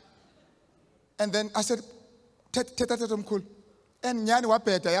that. And then I said, Teta cool. And nyani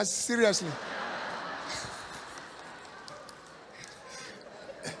wapeta, yes, seriously.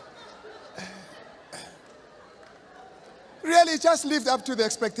 Really, just lived up to the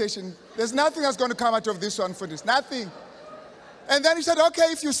expectation. There's nothing that's going to come out of this one for this. Nothing. And then he said,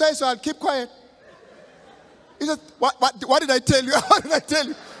 okay, if you say so, I'll keep quiet. He said, what did I tell you? What did I tell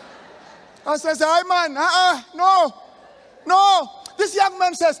you? I said, hey man, no. This young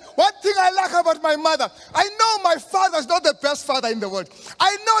man says, one thing I like about my mother, I know my father is not the best father in the world.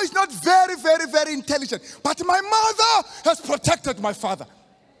 I know he's not very, very, very intelligent. But my mother has protected my father.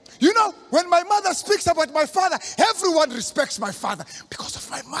 You know, when my mother speaks about my father, everyone respects my father because of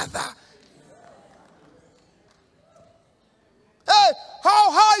my mother. Hey,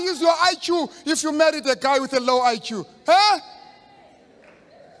 how high is your IQ if you married a guy with a low IQ? Huh?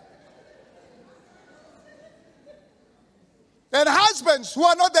 And husbands who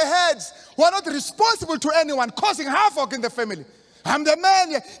are not the heads, who are not responsible to anyone, causing havoc in the family. I'm the man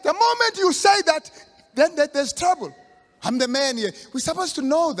here. The moment you say that, then there's trouble. I'm the man here. We're supposed to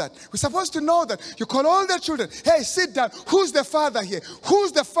know that. We're supposed to know that. You call all the children, hey, sit down. Who's the father here?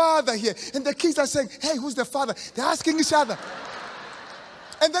 Who's the father here? And the kids are saying, hey, who's the father? They're asking each other.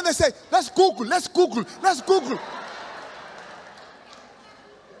 And then they say, let's Google. They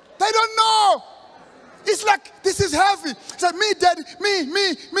don't know. It's like, this is heavy. It's like, me, daddy, me,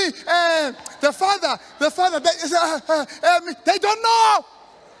 the father, they don't know.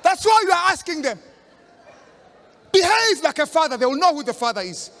 That's why you are asking them. Behave like a father. They will know who the father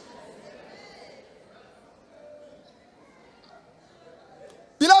is.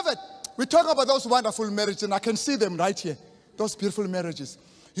 Beloved, we talk about those wonderful marriages, and I can see them right here. Those beautiful marriages.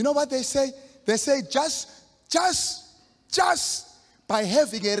 You know what they say? They say just by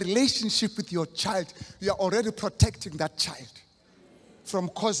having a relationship with your child, you are already protecting that child from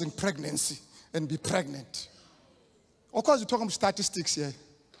causing pregnancy and be pregnant. Of course, we're talking statistics here.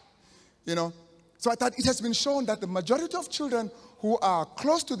 You know, so that it has been shown that the majority of children who are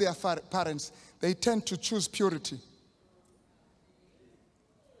close to their parents, they tend to choose purity.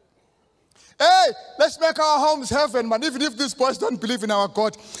 Hey, let's make our homes heaven, man. Even if these boys don't believe in our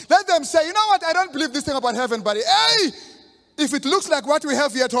God, let them say, you know what, I don't believe this thing about heaven, buddy. Hey, if it looks like what we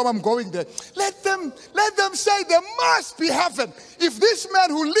have here at home, I'm going there. Let them say there must be heaven. If this man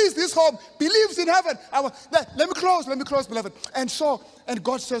who leads this home believes in heaven, let me close, beloved. And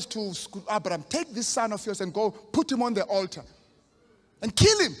God says to Abraham, take this son of yours and go put him on the altar and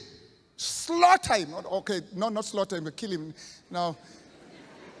kill him. Slaughter him. Okay, no, not slaughter him, but kill him. Now,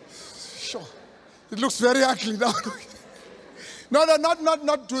 sure. It looks very ugly now. No,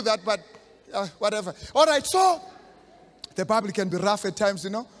 not do that, but whatever. All right, so the Bible can be rough at times, you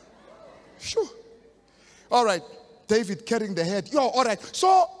know. Sure. All right, David carrying the head. All right.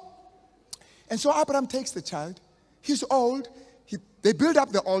 So Abraham takes the child. He's old. They build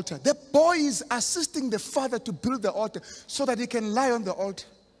up the altar. The boy is assisting the father to build the altar so that he can lie on the altar.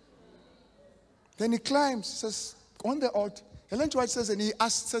 Then he climbs, says, on the altar. Ellen White says, and he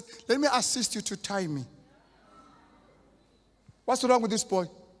says, let me assist you to tie me. What's wrong with this boy?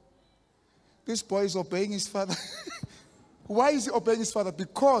 This boy is obeying his father. Why is he obeying his father?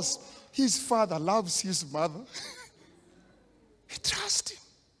 Because his father loves his mother. He trusts him.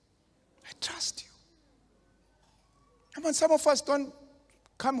 I trust you. Come on, some of us don't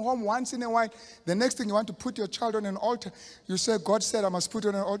come home once in a while. The next thing you want to put your child on an altar, you say, God said I must put it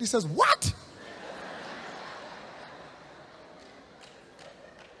on an altar. He says, what?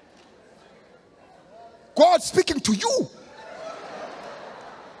 God speaking to you.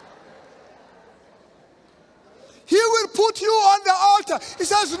 He will put you on the altar. He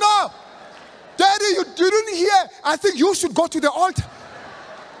says, no. Daddy, you didn't hear. I think you should go to the altar.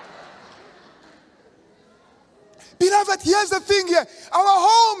 Beloved, here's the thing here. Our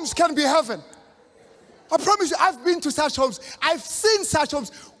homes can be heaven. I promise you, I've been to such homes. I've seen such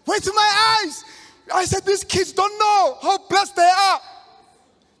homes with my eyes. I said, these kids don't know how blessed they are.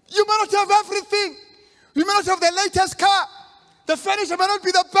 You may not have everything. You may not have the latest car. The furniture may not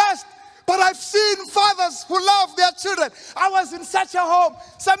be the best. But I've seen fathers who love their children. I was in such a home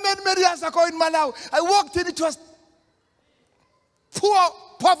some many years ago in Malawi. I walked in, it was poor.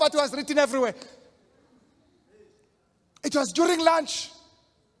 Poverty was written everywhere. It was during lunch.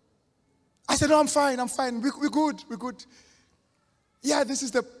 I said, no, I'm fine. We're good. Yeah, this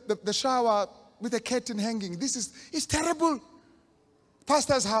is the shower with the curtain hanging. It's terrible.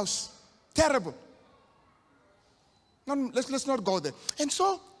 Pastor's house. Terrible. No, let's not go there. And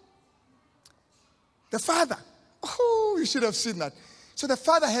so, the father, you should have seen that. So the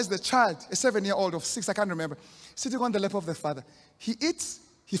father has the child, a 7-year-old or 6, I can't remember, sitting on the lap of the father. He eats,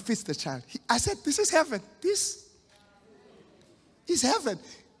 he feeds the child. I said, this is heaven. This is heaven.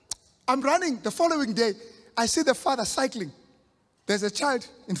 I'm running. The following day, I see the father cycling. There's a child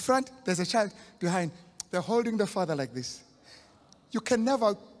in front, there's a child behind. They're holding the father like this. You can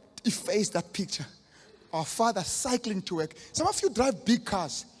never efface that picture. Our father cycling to work. Some of you drive big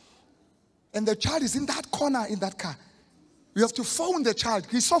cars, and the child is in that corner in that car. You have to phone the child.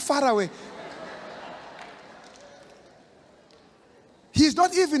 He's so far away. He's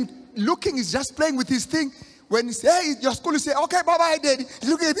not even looking. He's just playing with his thing. When he says, hey, your school, you say, okay, bye-bye, Daddy. He's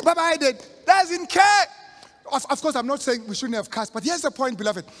looking at me, bye-bye, Daddy. Doesn't care. Of course, I'm not saying we shouldn't have cars, but here's the point,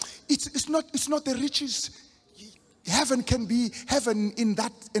 beloved. It's not the riches. Heaven can be heaven in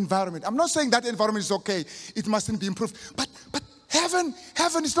that environment. I'm not saying that environment is okay. It mustn't be improved. But heaven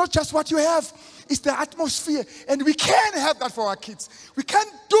is not just what you have. It's the atmosphere. And we can have that for our kids. We can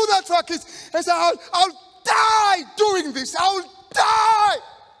do that for our kids. And say, I'll die doing this. I'll die.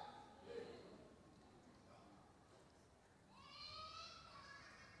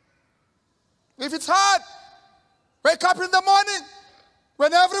 If it's hard, wake up in the morning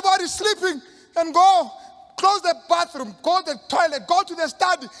when everybody's sleeping and go close the bathroom, go to the toilet, go to the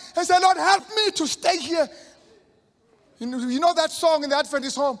study and say, Lord, help me to stay here. You know that song in the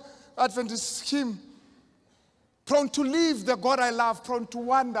Adventist home, Adventist hymn, prone to leave the God I love, prone to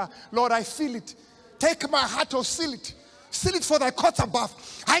wander. Lord, I feel it. Take my heart or seal it. Seal it for thy courts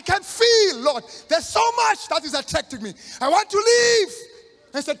above. I can feel, Lord, there's so much that is attracting me. I want to leave.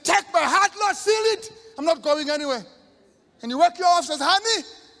 And say, take my heart, Lord, seal it. I'm not going anywhere. And you work your off, says, honey,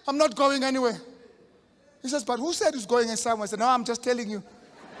 I'm not going anywhere. He says, but who said he's going somewhere? I said, no, I'm just telling you.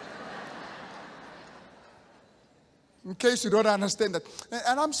 In case you don't understand that.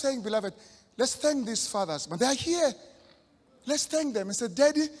 And I'm saying, beloved, let's thank these fathers. But they are here. Let's thank them and say,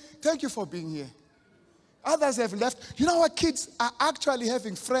 Daddy, thank you for being here. Others have left. You know what? Kids are actually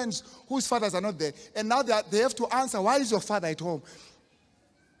having friends whose fathers are not there. And now they have to answer, why is your father at home?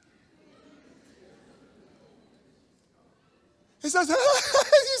 He says,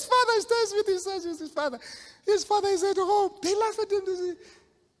 his father stays with his father. His father is at home. They laugh at him. They say,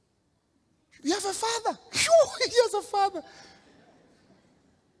 you have a father. He has a father.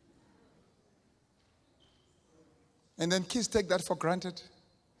 And then kids take that for granted.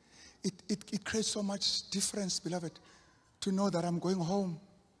 It creates so much difference, beloved, to know that I'm going home.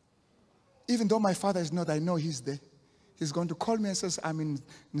 Even though my father is not, I know he's there. He's going to call me and says, I'm in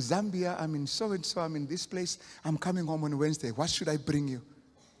Zambia, I'm in so-and-so, I'm in this place. I'm coming home on Wednesday. What should I bring you?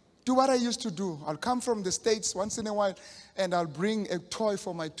 Do what I used to do. I'll come from the States once in a while, and I'll bring a toy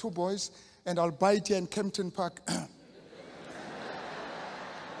for my 2 boys, and I'll buy it here in Kempton Park.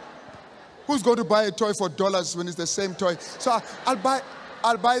 Who's going to buy a toy for dollars when it's the same toy? So I'll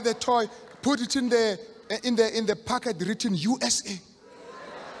buy the toy, put it in the packet written USA.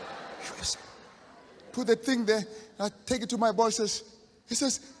 USA. Put the thing there. I take it to my boss. He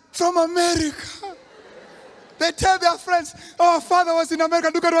says, from America. They tell their friends, oh, father was in America.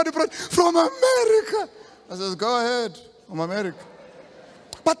 Look at what he brought from America. I says, go ahead, from America.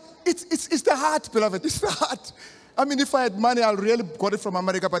 But it's the heart, beloved. It's the heart. I mean, if I had money, I'll really got it from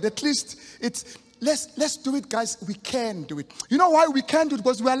America. But at least let's do it, guys. We can do it. You know why we can do it?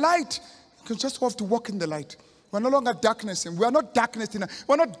 Because we are light. You just have to walk in the light. We're no longer darkness. We are not darkness.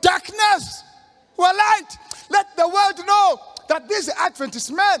 We're not darkness. We're light. Let the world know that these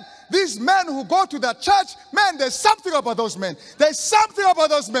Adventist men, these men who go to that church, man, there's something about those men. There's something about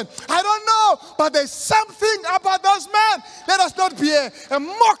those men. I don't know, but there's something about those men. Let us not be a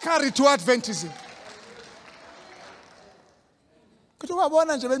mockery to Adventism. But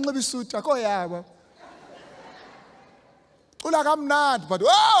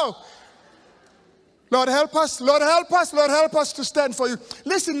oh, Lord help us, Lord help us, Lord help us to stand for you.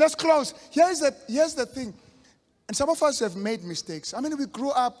 Listen, let's close. Here's the thing. And some of us have made mistakes. I mean, we grew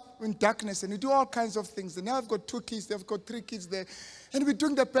up in darkness and we do all kinds of things. And now I've got 2 kids, they've got 3 kids there. And we're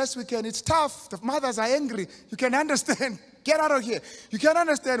doing the best we can. It's tough. The mothers are angry. You can understand. Get out of here. You can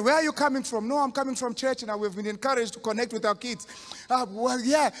understand. Where are you coming from? No, I'm coming from church, and we've been encouraged to connect with our kids. Well,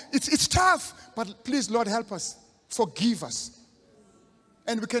 yeah, it's tough. But please, Lord, help us. Forgive us.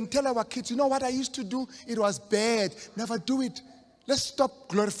 And we can tell our kids, you know what I used to do? It was bad. Never do it. Let's stop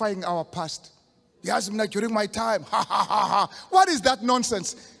glorifying our past. Yes, during my time. Ha, ha, ha, ha. What is that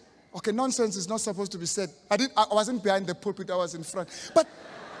nonsense? Okay, nonsense is not supposed to be said. I wasn't behind the pulpit. I was in front. But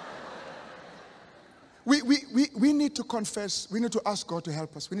we need to confess. We need to ask God to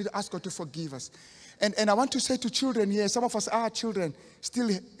help us. We need to ask God to forgive us. And I want to say to children here, some of us are children, still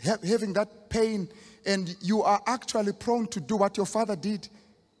having that pain, and you are actually prone to do what your father did.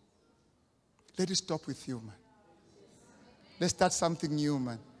 Let it stop with you, man. Let's start something new,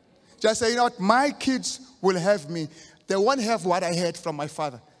 man. Just say, you know what, my kids will have me. They won't have what I had from my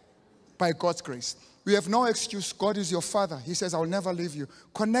father, by God's grace. We have no excuse. God is your father. He says, I'll never leave you.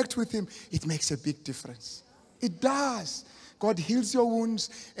 Connect with him. It makes a big difference. It does. God heals your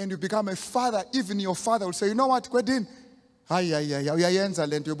wounds and you become a father. Even your father will say, you know what, Gwedin? I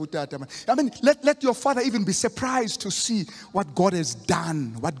mean, let your father even be surprised to see what God has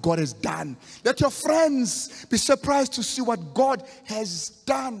done. What God has done. Let your friends be surprised to see what God has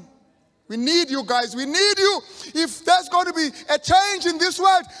done. We need you guys. We need you. If there's going to be a change in this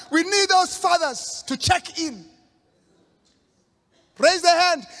world, we need those fathers to check in. Raise their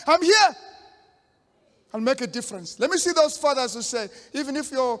hand. I'm here. I'll make a difference. Let me see those fathers who say, even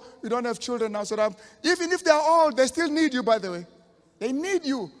if you don't have children now, even if they're old, they still need you, by the way. They need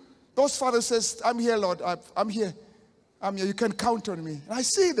you. Those fathers says, I'm here, Lord. I'm here. I'm here. You can count on me. And I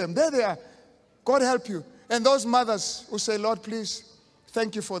see them. There they are. God help you. And those mothers who say, Lord, please,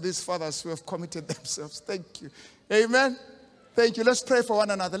 thank you for these fathers who have committed themselves. Thank you. Amen. Thank you. Let's pray for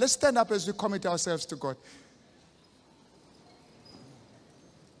one another. Let's stand up as we commit ourselves to God.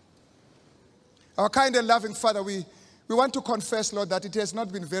 Our kind and loving Father, we want to confess, Lord, that it has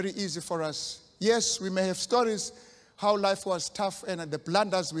not been very easy for us. Yes, we may have stories how life was tough and the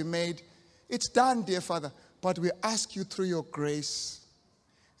blunders we made. It's done, dear Father. But we ask you through your grace,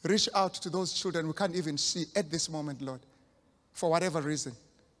 reach out to those children we can't even see at this moment, Lord, for whatever reason.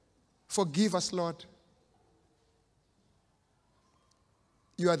 Forgive us, Lord.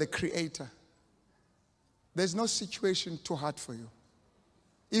 You are the creator. There's no situation too hard for you.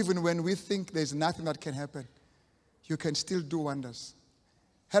 Even when we think there's nothing that can happen, you can still do wonders.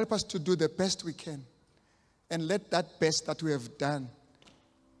 Help us to do the best we can. And let that best that we have done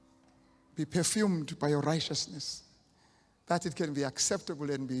be perfumed by your righteousness, that it can be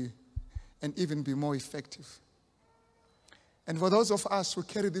acceptable and even be more effective. And for those of us who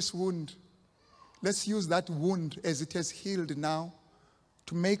carry this wound, let's use that wound as it has healed now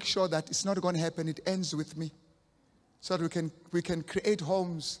to make sure that it's not going to happen. It ends with me. So that we can create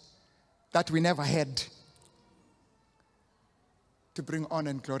homes that we never had to bring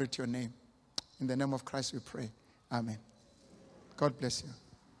honor and glory to your name. In the name of Christ we pray. Amen. God bless you.